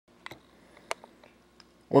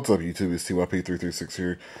What's up, YouTube? It's TYP336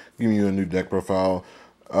 here, giving you a new deck profile.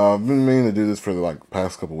 I've been meaning to do this for the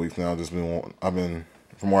past couple weeks now.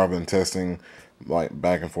 From where I've been testing,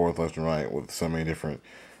 back and forth, left and right, with so many different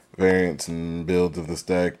variants and builds of this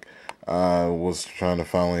deck. I was trying to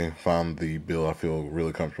finally find the build I feel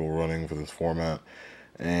really comfortable running for this format,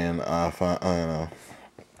 and I finally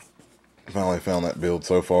found that build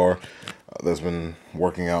so far. That's been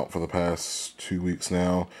working out for the past 2 weeks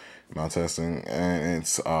now. My testing, and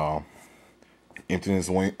it's emptiness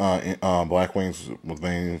wing, Blackwings with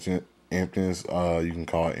Vanity emptiness. You can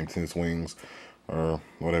call it emptiness wings, or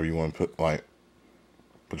whatever you want to put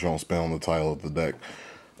your own spin on the title of the deck.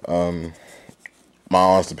 My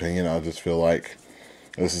honest opinion, I just feel like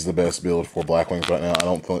this is the best build for Blackwings right now. I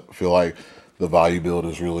don't feel like the value build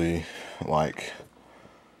is really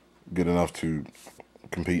good enough to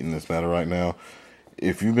compete in this meta right now.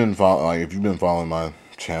 If you've been following my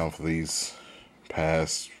channel for these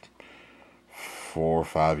past 4 or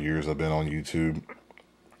 5 years I've been on YouTube,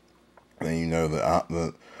 then you know that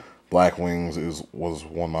the Blackwings was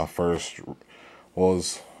one of my first one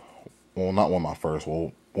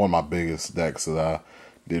of my biggest decks that I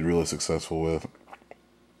did really successful with,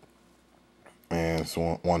 and it's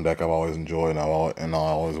one deck I've always enjoyed, and I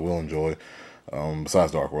always will enjoy.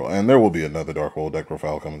 Besides Dark World, and there will be another Dark World deck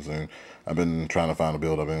profile coming soon. I've been trying to find a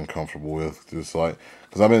build I've been comfortable with, because I've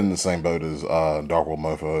been in the same boat as Dark World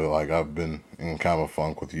Mofo. I've been in kind of a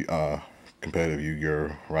funk with competitive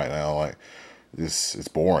Yu-Gi-Oh right now. It's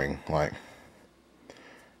boring.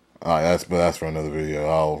 That's for another video.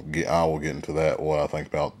 I will get into that, what I think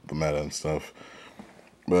about the meta and stuff.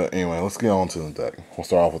 But anyway, let's get on to the deck. We'll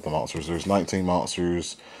start off with the monsters. There's 19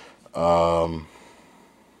 monsters.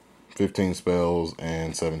 15 spells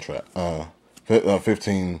and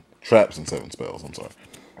 15 traps and 7 spells. I'm sorry.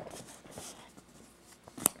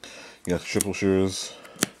 You got the triple shears.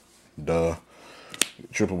 Duh.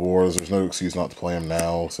 Triple boars. There's no excuse not to play them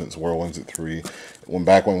now since Whirlwind's at 3.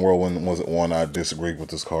 Back when Whirlwind was at 1, I disagreed with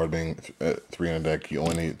this card being at 3 in a deck. You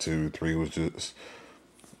only need 2. 3 was just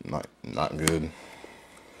not good.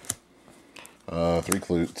 3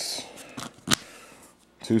 Klutes.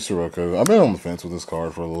 2 Sirocco. I've been on the fence with this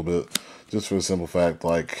card for a little bit, just for the simple fact,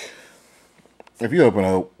 if you open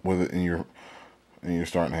up with it in your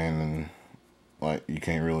starting hand, and you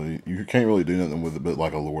can't really do nothing with it but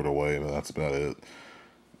a Lord Away, but that's about it.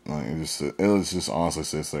 It just honestly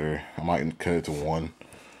sits there. I might cut it to 1.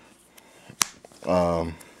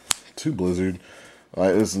 2 Blizzard.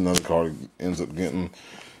 This is another card that ends up getting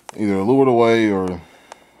either a Lord Away or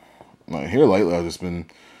here lately it's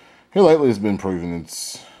been proven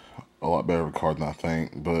it's a lot better of a card than I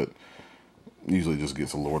think, but usually just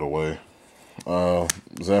gets a Lord Away.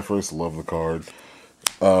 Zephyros, love the card.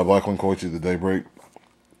 Blackwing Koichi, the Daybreak.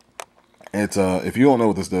 It's if you don't know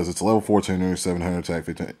what this does, it's a level 4 tuner, 700 attack,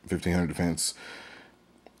 1500 defense,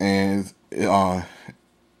 and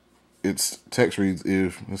its text reads: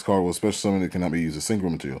 if this card was special summoned, it cannot be used as synchro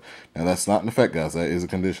material. Now that's not an effect, guys. That is a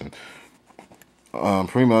condition.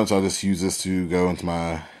 Pretty much, I just use this to go into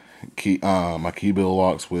my key bill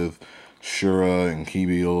locks with Shura and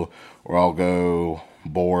Keybill, or I'll go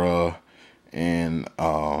Bora and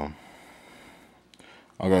I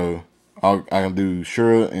can do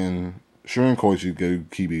Shura and Koichi, go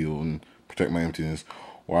Keybill and protect my emptiness,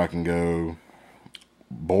 or I can go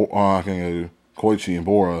Koichi and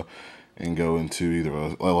Bora and go into either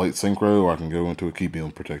a late synchro, or I can go into a Keybill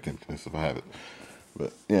and protect emptiness if I have it.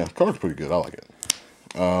 But yeah, the card's pretty good. I like it.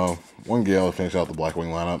 1 Gale to finish out the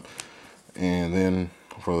Blackwing lineup, and then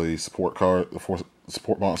for the support card, the 4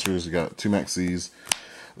 support monsters, you got 2 Max C's.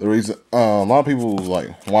 The reason a lot of people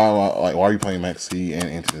why are you playing Max C and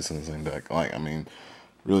Emptiness in the same deck?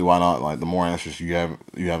 Really, why not? The more answers you have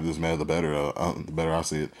this meta, the better. The better I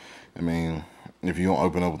see it. If you don't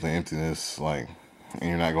open up with the Emptiness, and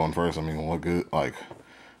you're not going first, what good? What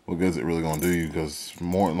good is it really going to do you? Because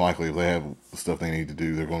more than likely, if they have the stuff they need to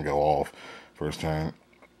do, they're going to go off first turn.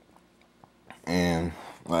 And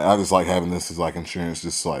I just like having this as insurance,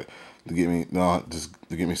 just to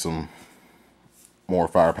get me some more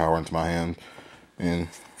firepower into my hand. And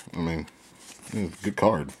it's a good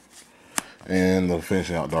card. And the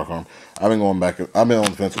finishing out Dark Arm. I've been on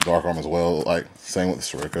the fence with Dark Arm as well. Same with the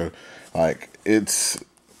Sirocco. It's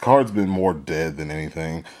card's been more dead than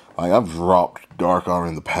anything. I've dropped Dark Arm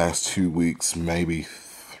in the past 2 weeks, maybe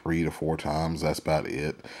 3 to 4 times. That's about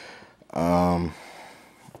it.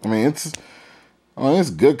 It's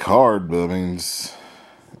a good card, but I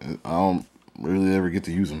don't really ever get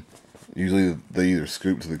to use them. Usually they either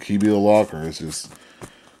scoop to the Keybill lock, or it's just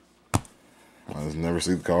I just never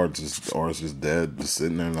see the card, or it's just dead, just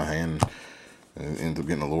sitting there in the hand. and ends up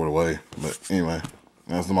getting lured away. But anyway,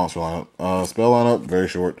 that's the monster lineup. Spell lineup, very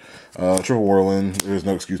short. Triple Whirlwind, there's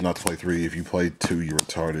no excuse not to play 3. If you play 2, you're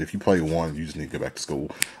retarded. If you play 1, you just need to go back to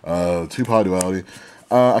school. 2 Power Duality.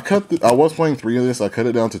 I was playing 3 of this. I cut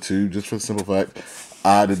it down to 2 just for the simple fact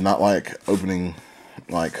I did not like opening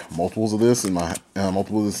like multiples of this in my in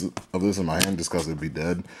my hand just because it'd be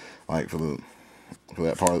dead. Like for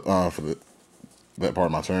that part that part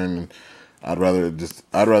of my turn. I'd rather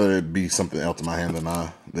it be something else in my hand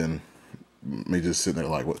than me just sitting there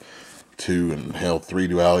like what 2 and hell 3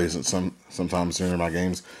 dualities at sometimes during my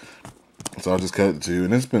games. So I just cut it to 2,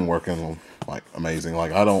 and it's been working like amazing.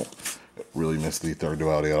 Like I don't really miss the 3rd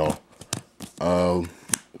duality at all. 1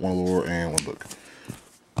 lore and 1 book.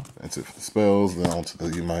 That's it for the spells. Then on to the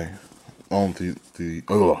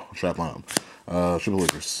trap lineup. Triple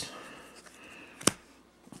Lickers.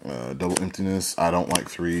 Double Emptiness. I don't like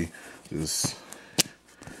 3. Just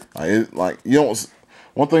you don't.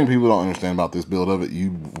 One thing people don't understand about this build of it,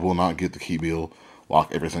 you will not get the key build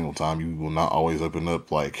lock every single time. You will not always open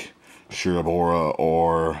up like Shirabora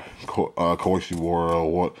or Koishibora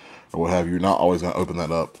or what have you. You're not always gonna open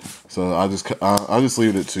that up. So I just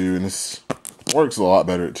leave it at 2, and this works a lot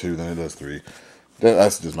better at 2 than it does 3.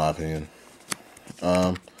 That's just my opinion.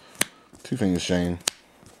 2 Fingers Chain,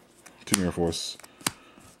 2 Mirror Force,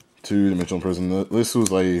 2 Dimensional Prison. This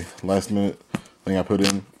was a last minute thing I put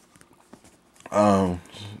in.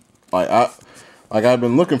 I've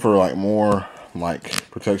been looking for like more like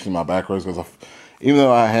protection in my back rows because even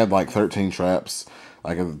though I had like 13 traps,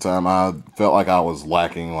 like at the time I felt like I was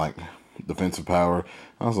lacking like defensive power.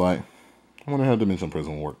 I was like, I wonder how Dimensional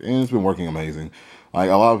Prison will work, and it's been working amazing. Like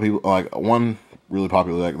a lot of people, like one really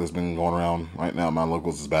popular deck that's been going around right now at my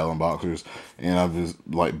locals is Battling Boxers, and I've just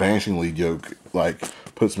like banishing Lead Yoke like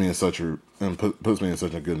puts me in such a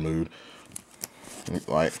good mood.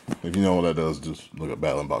 Like, if you know what that does, just look at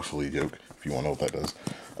Battling Boxer Lead Yoke if you want to know what that does.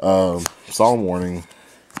 Solemn Warning,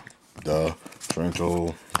 duh.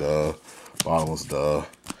 Torrential, duh. Bottomless, duh.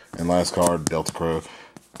 And last card, Delta Crow.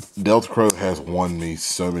 Delta Crow has won me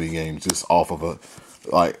so many games just off of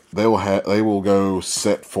like they will go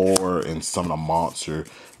set 4 and summon a monster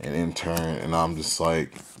and in turn, and I'm just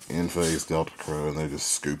like in phase Delta Crow, and they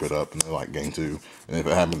just scoop it up and they're like game 2. And if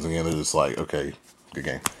it happens again, they're just like, okay, good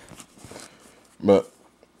game. But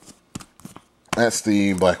that's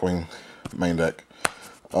the Blackwing main deck.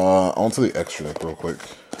 Onto the extra deck real quick.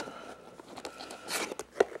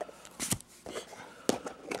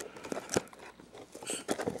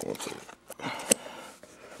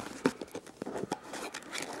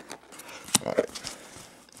 Alright.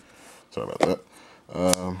 Sorry about that.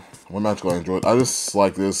 One magical android. I just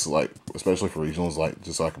like this, like especially for regionals, like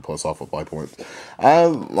just so I can plus off with life points.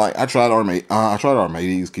 I tried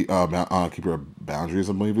Armades, Keeper of Boundaries,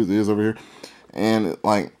 I believe it is over here, and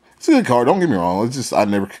like it's a good card. Don't get me wrong. It's just I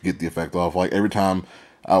never could get the effect off. Like every time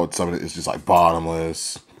I would summon it, it's just like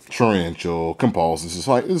Bottomless, Torrential, Compulse. It's just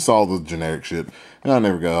like it's all the generic shit, and I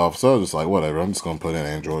never got off. So I was just like, whatever. I'm just gonna put in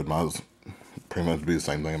android. Might as pretty much be the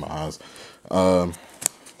same thing in my eyes. One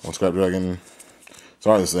Scrap Dragon.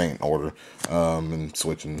 Sorry, this ain't in order. And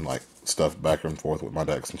switching like stuff back and forth with my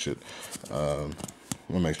decks and shit.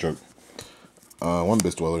 One Make Stroke. 1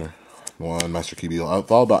 Abyss Dweller. 1 Master Key Beetle. I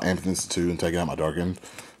thought about amping this to 2 and taking out my Darkened,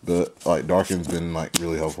 but like Darkened's been like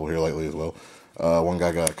really helpful here lately as well. 1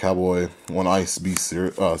 guy got Cowboy. 1 Ice Beast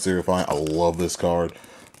Serifying. I love this card.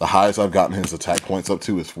 The highest I've gotten his attack points up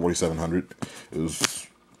to is 4,700. It was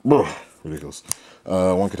ridiculous.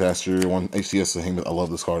 1 Catastrophe. 1 HTS Behemoth. I love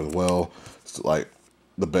this card as well. It's like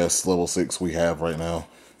the best level 6 we have right now.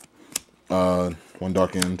 1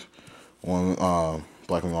 Darkened. 1 Blackwing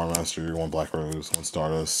Armmaster. 1 Black Rose. 1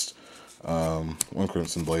 Stardust. 1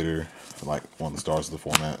 Crimson Blader, like one of the stars of the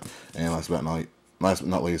format, and last but not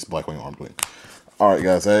least, Blackwing Armblade. Alright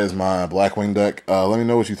guys, that is my Blackwing deck. Let me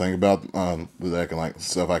know what you think about the deck and like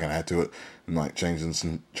stuff I can add to it, and like changes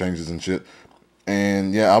and shit.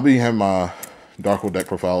 And yeah, I'll be having my Dark World deck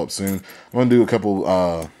profile up soon. I'm gonna do a couple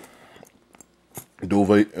dual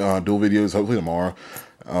videos hopefully tomorrow.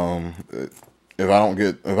 If I don't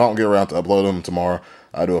get around to upload them tomorrow,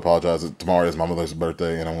 I do apologize. Tomorrow is my mother's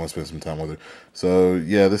birthday, and I want to spend some time with her. So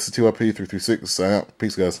yeah, this is TYP336. Sign out.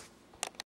 Peace, guys.